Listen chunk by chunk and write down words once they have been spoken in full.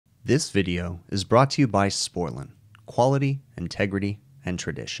This video is brought to you by Sporlan, quality, integrity, and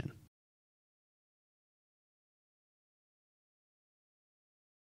tradition.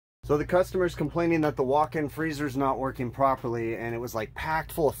 So the customer's complaining that the walk-in freezer's not working properly, and it was like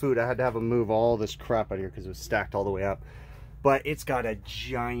packed full of food. I had to have him move all this crap out of here because it was stacked all the way up. But it's got a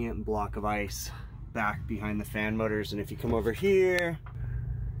giant block of ice back behind the fan motors, and if you come over here,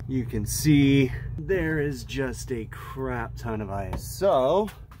 you can see there is just a crap ton of ice. So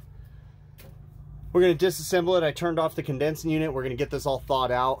we're going to disassemble it. I turned off the condensing unit. We're going to get this all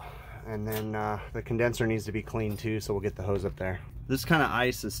thawed out, and then the condenser needs to be cleaned too, so we'll get the hose up there. This kind of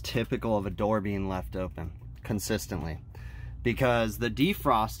ice is typical of a door being left open consistently, because the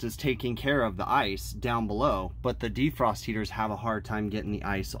defrost is taking care of the ice down below, but the defrost heaters have a hard time getting the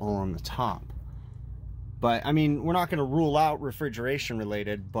ice all on the top. But I mean, we're not going to rule out refrigeration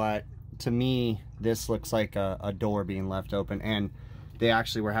related, but to me this looks like a door being left open, and they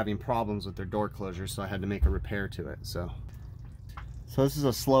actually were having problems with their door closure, so I had to make a repair to it. So this is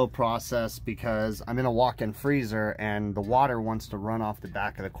a slow process because I'm in a walk-in freezer and the water wants to run off the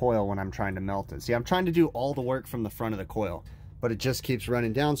back of the coil when I'm trying to melt it. See, I'm trying to do all the work from the front of the coil, but it just keeps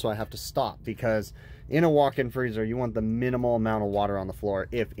running down, so I have to stop, because in a walk-in freezer you want the minimal amount of water on the floor,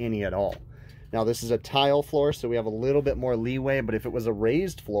 if any at all. Now this is a tile floor, so we have a little bit more leeway, but if it was a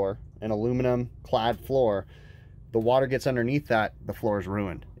raised floor, an aluminum clad floor, the water gets underneath that, the floor is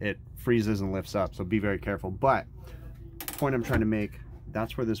ruined. It freezes and lifts up, so be very careful. But the point I'm trying to make,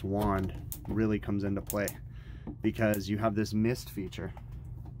 that's where this wand really comes into play, because you have this mist feature,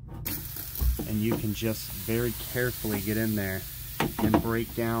 and you can just very carefully get in there and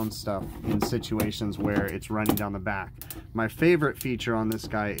break down stuff in situations where it's running down the back. My favorite feature on this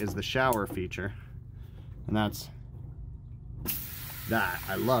guy is the shower feature, and that's that.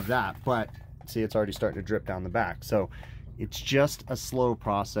 I love that, but see, it's already starting to drip down the back. So it's just a slow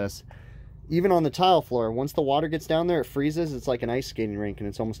process. Even on the tile floor, once the water gets down there, it freezes. It's like an ice skating rink, and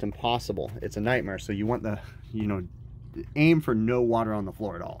it's almost impossible. It's a nightmare. So you want the, aim for no water on the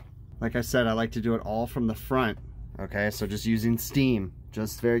floor at all. Like I said, I like to do it all from the front. Okay, so just using steam,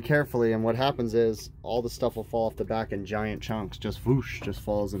 just very carefully, and what happens is all the stuff will fall off the back in giant chunks. Just whoosh, just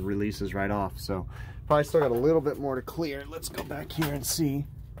falls and releases right off. So probably still got a little bit more to clear. Let's go back here and see.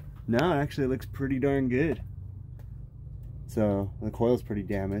 No, actually it looks pretty darn good. So the coil's pretty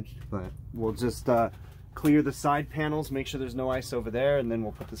damaged, but we'll just clear the side panels, make sure there's no ice over there, and then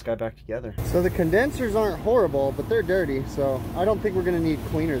we'll put this guy back together. So the condensers aren't horrible, but they're dirty, so I don't think we're gonna need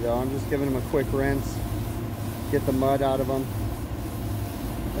cleaner though. I'm just giving them a quick rinse, get the mud out of them,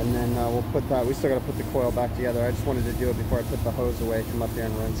 and then we'll put that. We still gotta put the coil back together. I just wanted to do it before I put the hose away, come up here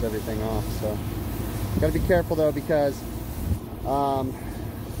and rinse everything off. So gotta be careful though, because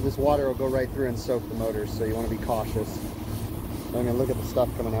this water will go right through and soak the motors, so you want to be cautious. I mean, look at the stuff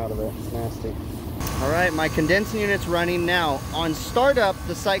coming out of it. It's nasty. All right, my condensing unit's running now. On startup,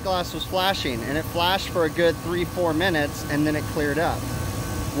 the sight glass was flashing, and it flashed for a good 3-4 minutes, and then it cleared up.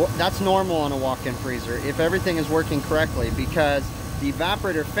 Well, that's normal on a walk-in freezer if everything is working correctly, because the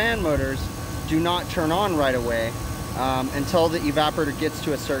evaporator fan motors do not turn on right away until the evaporator gets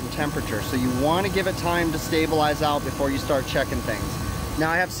to a certain temperature. So you want to give it time to stabilize out before you start checking things. Now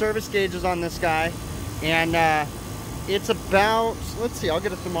I have service gauges on this guy, and it's about, let's see, I'll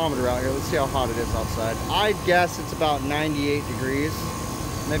get a thermometer out here. Let's see how hot it is outside. I'd guess it's about 98 degrees,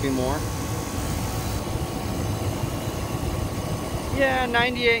 maybe more. Yeah,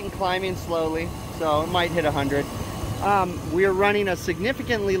 98 and climbing slowly, so it might hit 100. We are running a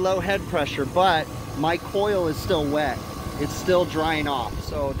significantly low head pressure, but my coil is still wet. It's still drying off,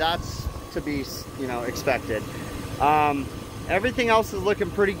 so that's to be, expected. Everything else is looking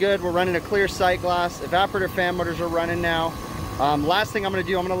pretty good. We're running a clear sight glass. Evaporator fan motors are running now. Last thing I'm going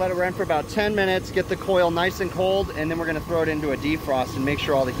to do, I'm going to let it run for about 10 minutes, get the coil nice and cold, and then we're going to throw it into a defrost and make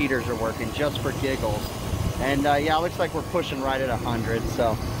sure all the heaters are working, just for giggles. And yeah, it looks like we're pushing right at 100,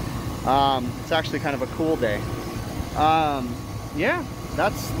 so it's actually kind of a cool day. Yeah,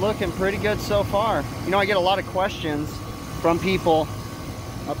 that's looking pretty good so far. I get a lot of questions from people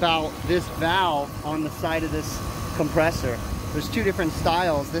about this valve on the side of this compressor. There's two different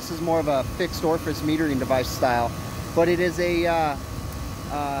styles. This is more of a fixed orifice metering device style, but it is it's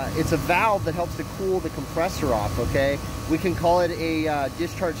a valve that helps to cool the compressor off. Okay, we can call it a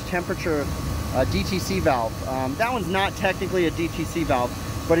discharge temperature DTC valve. That one's not technically a DTC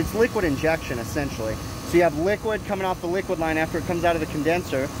valve, but it's liquid injection essentially. So you have liquid coming off the liquid line after it comes out of the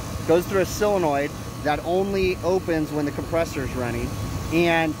condenser, goes through a solenoid that only opens when the compressor is running,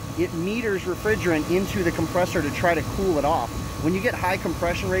 and it meters refrigerant into the compressor to try to cool it off. when you get high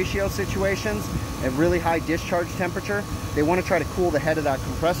compression ratio situations and really high discharge temperature, they want to try to cool the head of that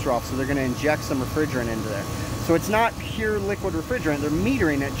compressor off, so they're going to inject some refrigerant into there. So it's not pure liquid refrigerant, they're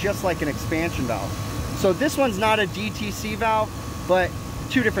metering it just like an expansion valve. So this one's not a DTC valve, but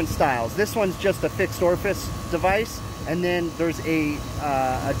two different styles. This one's just a fixed orifice device, and then there's a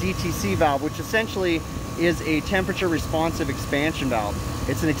DTC valve, which essentially is a temperature responsive expansion valve.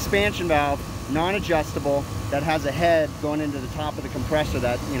 It's an expansion valve, non-adjustable, that has a head going into the top of the compressor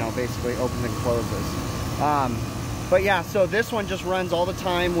that, you know, basically opens and closes. But yeah, so this one just runs all the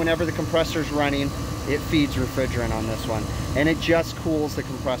time. Whenever the compressor's running, it feeds refrigerant on this one, and it just cools the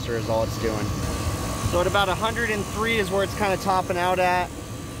compressor is all it's doing. So at about 103 is where it's kind of topping out at.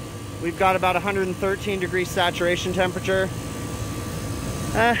 We've got about 113 degrees saturation temperature.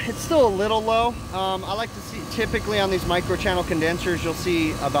 It's still a little low. I like to see, typically on these microchannel condensers, you'll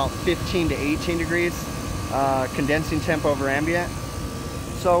see about 15 to 18 degrees condensing temp over ambient.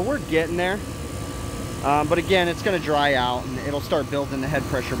 So we're getting there. But again, it's going to dry out and it'll start building the head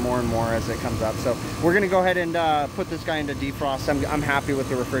pressure more and more as it comes up. So we're going to go ahead and put this guy into defrost. I'm happy with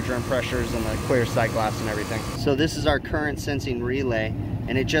the refrigerant pressures and the clear sight glass and everything. So this is our current sensing relay,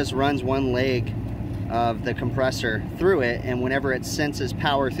 and it just runs one leg of the compressor through it, and whenever it senses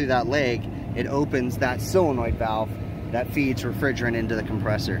power through that leg, it opens that solenoid valve that feeds refrigerant into the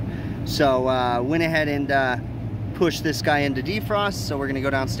compressor. So went ahead and pushed this guy into defrost. So we're going to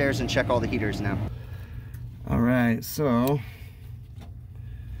go downstairs and check all the heaters now. All right, so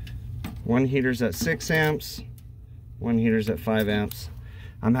one heater's at 6 amps, one heater's at 5 amps.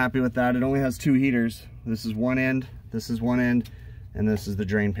 I'm happy with that. It only has 2 heaters. This is one end, this is one end, and this is the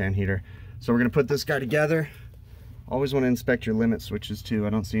drain pan heater. So we're gonna put this guy together. Always want to inspect your limit switches too. I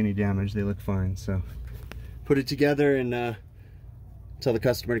don't see any damage, they look fine. So put it together and tell the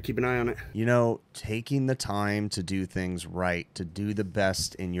customer to keep an eye on it. You know, taking the time to do things right, to do the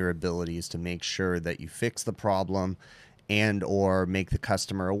best in your abilities to make sure that you fix the problem and or make the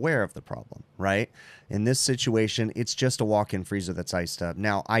customer aware of the problem, right? In this situation, it's just a walk-in freezer that's iced up.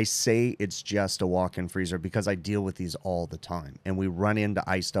 Now, I say it's just a walk-in freezer because I deal with these all the time, and we run into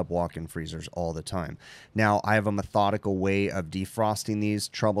iced up walk-in freezers all the time. Now, I have a methodical way of defrosting these,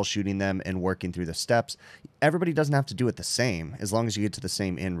 troubleshooting them, and working through the steps. Everybody doesn't have to do it the same, as long as you get to the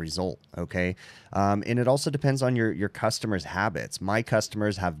same end result, okay? And it also depends on your customer's habits. My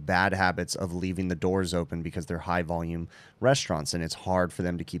customers have bad habits of leaving the doors open because they're high-volume restaurants, and it's hard for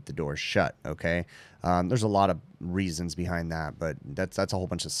them to keep the doors shut, okay? There's a lot of reasons behind that, but that's a whole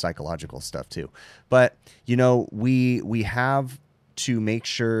bunch of psychological stuff too. But, you know, we have to make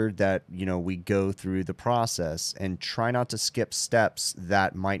sure that, you know, we go through the process and try not to skip steps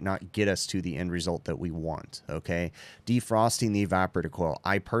that might not get us to the end result that we want, okay? Defrosting the evaporator coil.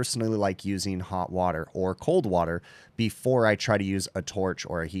 I personally like using hot water or cold water before I try to use a torch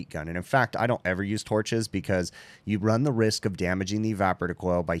or a heat gun. And in fact, I don't ever use torches because you run the risk of damaging the evaporator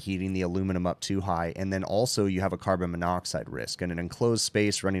coil by heating the aluminum up too high. And then also you have a carbon monoxide risk. In an enclosed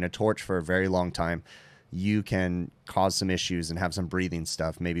space, running a torch for a very long time, you can cause some issues and have some breathing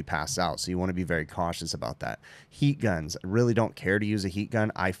stuff, maybe pass out. So you want to be very cautious about that. Heat guns, I really don't care to use a heat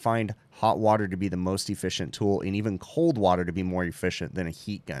gun. I find hot water to be the most efficient tool, and even cold water to be more efficient than a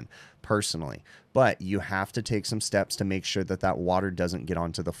heat gun, personally. But you have to take some steps to make sure that that water doesn't get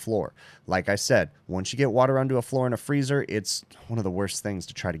onto the floor. Like I said, once you get water onto a floor in a freezer, it's one of the worst things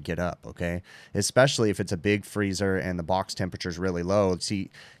to try to get up, okay? Especially if it's a big freezer and the box temperature is really low.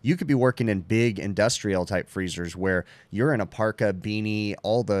 See, you could be working in big industrial type freezers where you're in a parka, beanie,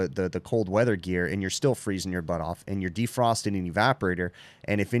 all the cold weather gear, and you're still freezing your butt off, and you're defrosting an evaporator,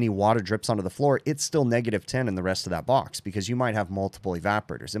 and if any water drips onto the floor, it's still -10 in the rest of that box because you might have multiple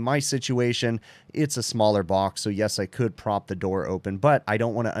evaporators. In my situation, it's a smaller box, so yes, I could prop the door open, but I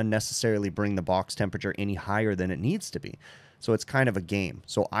don't want to unnecessarily bring the box temperature any higher than it needs to be. So it's kind of a game.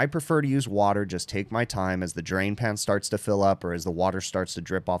 So I prefer to use water, just take my time as the drain pan starts to fill up or as the water starts to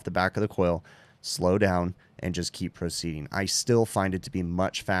drip off the back of the coil, slow down and just keep proceeding. I still find it to be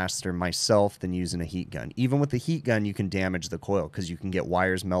much faster myself than using a heat gun. Even with the heat gun, you can damage the coil because you can get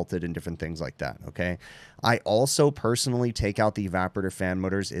wires melted and different things like that, okay? I also personally take out the evaporator fan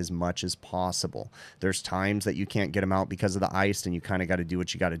motors as much as possible. There's times that you can't get them out because of the ice and you kind of got to do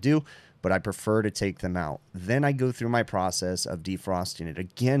what you got to do, but I prefer to take them out. Then I go through my process of defrosting it.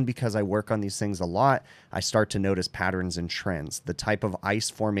 Again, because I work on these things a lot, I start to notice patterns and trends. The type of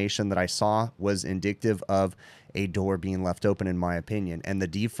ice formation that I saw was indicative of a door being left open, in my opinion, and the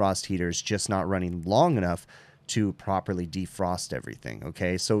defrost heater is just not running long enough to properly defrost everything,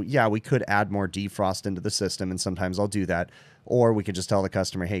 okay? So yeah, we could add more defrost into the system, and sometimes I'll do that, or we could just tell the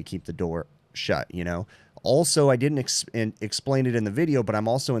customer, hey, keep the door shut, you know? Also, I didn't explain it in the video, but I'm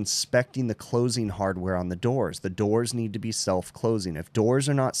also inspecting the closing hardware on the doors. The doors need to be self-closing. If doors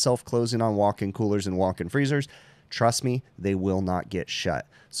are not self-closing on walk-in coolers and walk-in freezers, trust me, they will not get shut.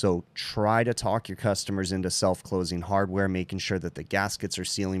 So try to talk your customers into self-closing hardware, making sure that the gaskets are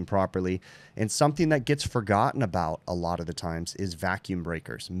sealing properly. And something that gets forgotten about a lot of the times is vacuum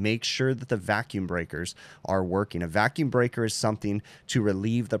breakers. Make sure that the vacuum breakers are working. A vacuum breaker is something to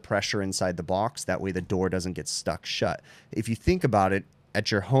relieve the pressure inside the box. That way the door doesn't get stuck shut. If you think about it, at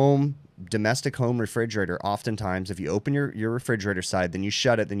your home, domestic home refrigerator, oftentimes if you open your refrigerator side, then you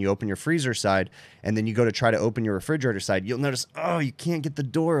shut it, then you open your freezer side, and then you go to try to open your refrigerator side, you'll notice, oh, you can't get the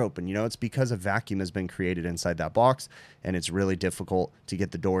door open. You know, it's because a vacuum has been created inside that box, and it's really difficult to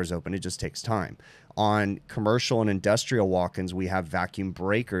get the doors open. It just takes time. On commercial and industrial walk-ins, we have vacuum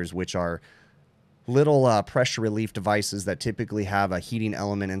breakers, which are little pressure relief devices that typically have a heating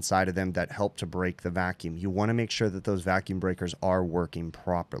element inside of them that help to break the vacuum. You want to make sure that those vacuum breakers are working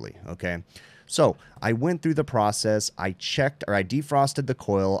properly, okay? So I went through the process. I checked, or I defrosted the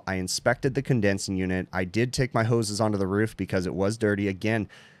coil. I inspected the condensing unit. I did take my hoses onto the roof because it was dirty. Again,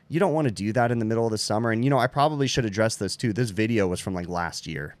 you don't want to do that in the middle of the summer. And, you know, I probably should address this too. This video was from like last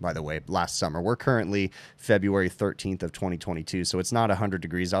year, by the way, last summer. We're currently February 13th of 2022. So it's not 100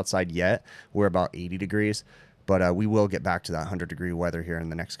 degrees outside yet. We're about 80 degrees, but we will get back to that 100-degree weather here in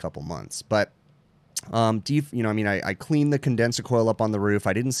the next couple months. But I cleaned the condenser coil up on the roof.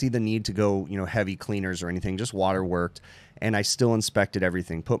 I didn't see the need to go, heavy cleaners or anything, just water worked. And I still inspected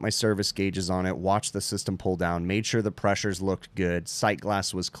everything, put my service gauges on it, watched the system pull down, made sure the pressures looked good, sight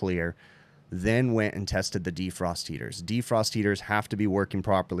glass was clear, then went and tested the defrost heaters. Defrost heaters have to be working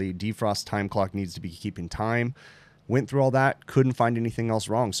properly. Defrost time clock needs to be keeping time. Went through all that, couldn't find anything else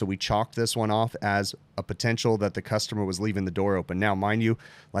wrong. So we chalked this one off as a potential that the customer was leaving the door open. Now, mind you,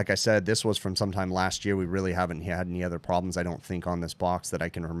 like I said, this was from sometime last year. We really haven't had any other problems, I don't think, on this box that I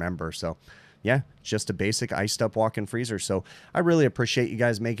can remember. So yeah, just a basic iced up walk-in freezer. So I really appreciate you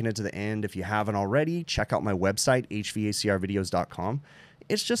guys making it to the end. If you haven't already, check out my website, hvacrvideos.com.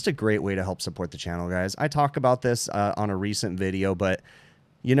 It's just a great way to help support the channel, guys. I talk about this on a recent video, but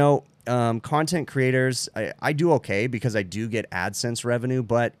content creators, I do okay because I do get AdSense revenue,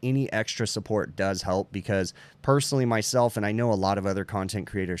 but any extra support does help because personally myself, and I know a lot of other content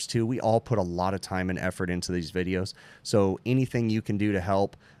creators too, we all put a lot of time and effort into these videos. So anything you can do to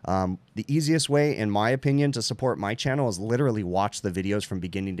help. The easiest way, in my opinion, to support my channel is literally watch the videos from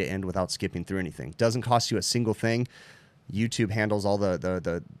beginning to end without skipping through anything. Doesn't cost you a single thing. YouTube handles all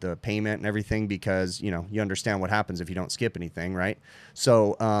the payment and everything because, you understand what happens if you don't skip anything, right?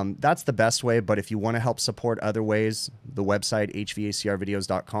 So that's the best way. But if you want to help support other ways, the website,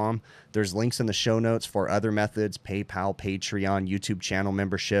 hvacrvideos.com, there's links in the show notes for other methods, PayPal, Patreon, YouTube channel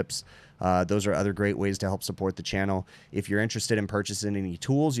memberships. Those are other great ways to help support the channel. If you're interested in purchasing any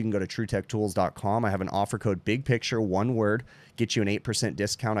tools, you can go to TrueTechTools.com. I have an offer code, big picture, one word, get you an 8%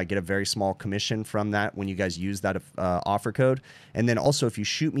 discount. I get a very small commission from that when you guys use that offer code. And then also, if you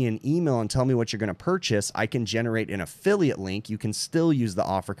shoot me an email and tell me what you're going to purchase, I can generate an affiliate link. You can still use the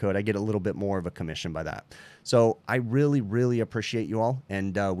offer code. I get a little bit more of a commission by that. So I really, really appreciate you all,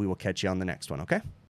 and we will catch you on the next one, okay?